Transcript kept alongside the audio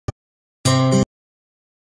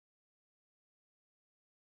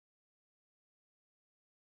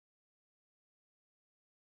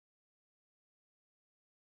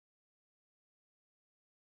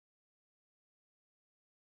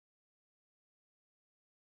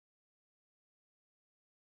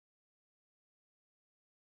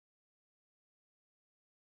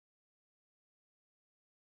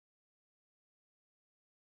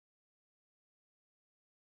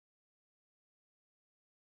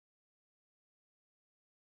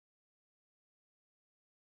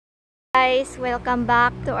guys! Welcome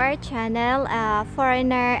back to our channel, A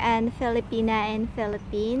Foreigner and Filipina in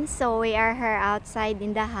Philippines. So we are here outside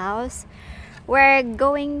in the house. We're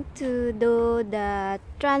going to do the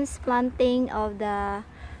transplanting of the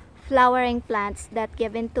flowering plants that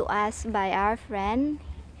given to us by our friend.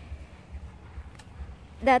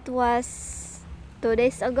 That was 2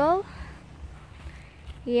 days ago.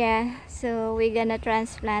 Yeah, so we're gonna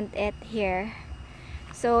transplant it here.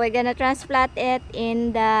 So we're gonna transplant it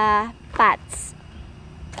in the pots.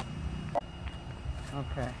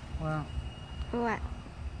 Okay, well, What?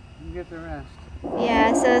 you get the rest.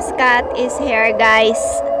 Yeah, so Scott is here, guys,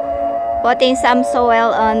 putting some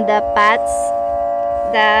soil on the pots.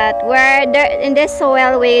 That where there in this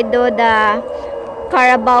soil we do the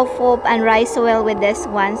carabao pulp and rice soil with this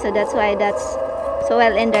one. So that's why that's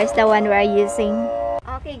soil in there's the one we're using.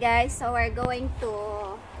 Okay, guys, so we're going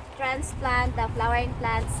to transplant the flowering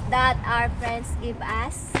plants that our friends give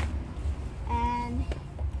us, and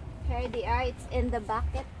here they are. It's in the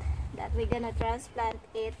bucket that we're gonna transplant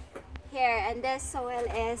it here, and this soil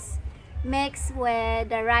is mixed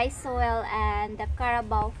with the rice soil and the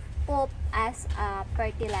carabao pulp as a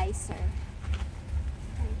fertilizer.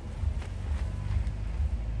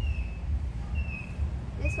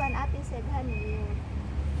 This one Ate said honey.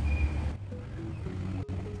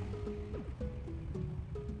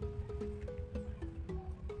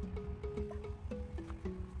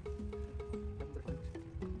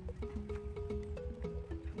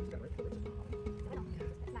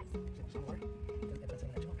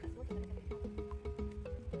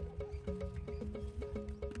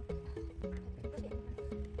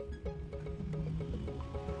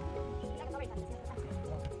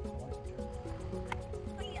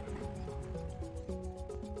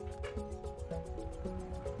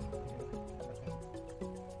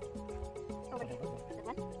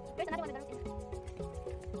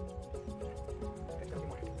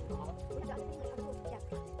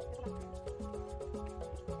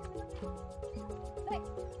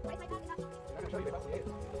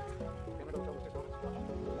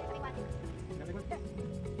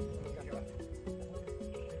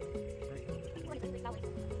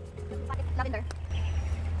 Lavender.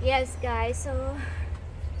 Yes, guys, so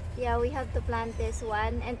yeah, we have to plant this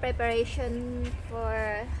one in preparation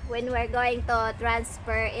for when we're going to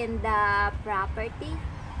transfer in the property.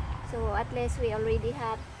 So at least we already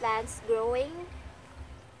have plants growing.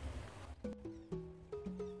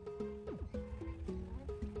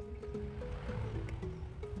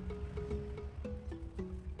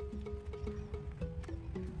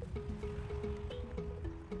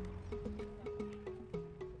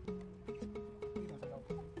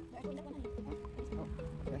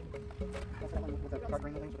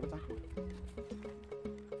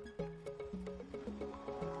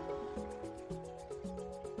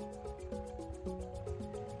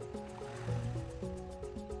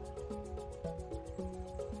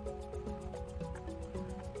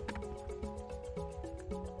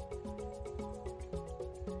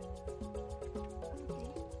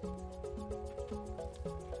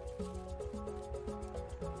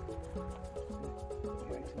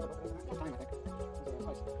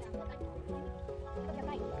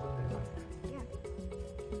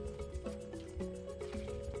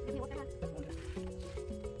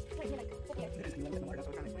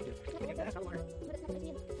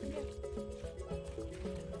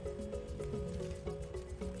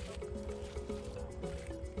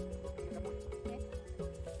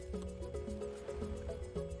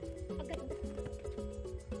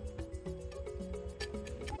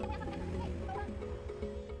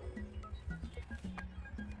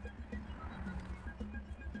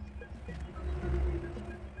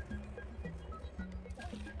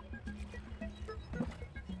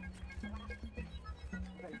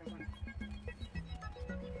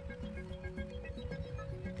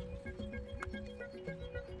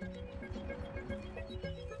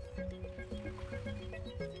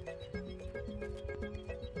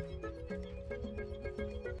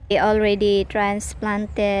 We already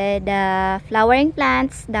transplanted the flowering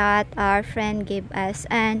plants that our friend gave us,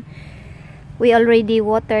 and we already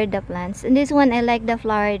watered the plants. And this one, I like the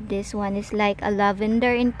flower. This one is like a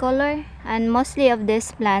lavender in color, and mostly of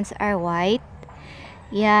these plants are white.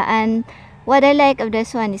 Yeah, and what I like of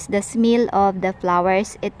this one is the smell of the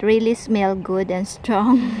flowers. It really smells good and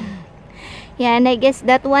strong. Yeah, and I guess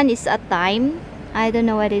that one is a thyme. I don't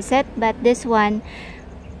know what is it, but this one,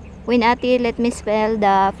 when Ate let me smell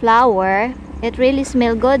the flower, it really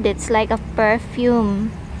smells good. It's like a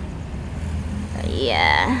perfume.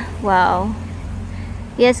 Yeah, wow.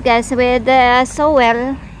 Yes, guys, with the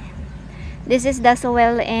soil, This is the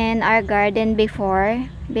soil in our garden before,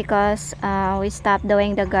 because we stopped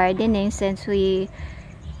doing the gardening since we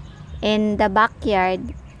in the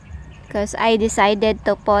backyard, because I decided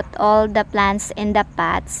to put all the plants in the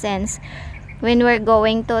pots, since when we're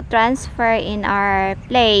going to transfer in our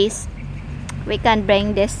place, we can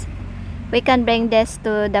bring this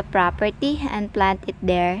to the property and plant it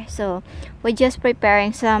there. So we're just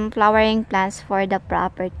preparing some flowering plants for the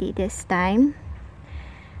property this time.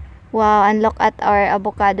 Wow, and look at our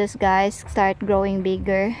avocados, guys, start growing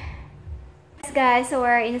bigger. Guys, so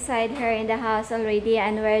we're inside here in the house already,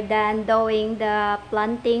 and we're done doing the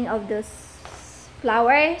planting of those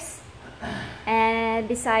flowers and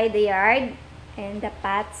beside the yard and the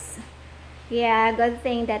pots. Yeah, good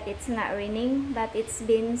thing that it's not raining, but it's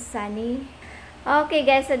been sunny. Okay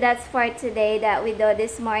guys, so that's for today that we do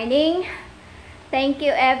this morning. Thank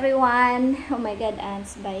you everyone. Oh my god,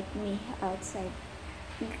 ants bite me outside.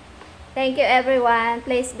 Thank you everyone.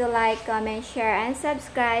 Please do like, comment, share, and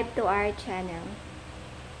subscribe to our channel.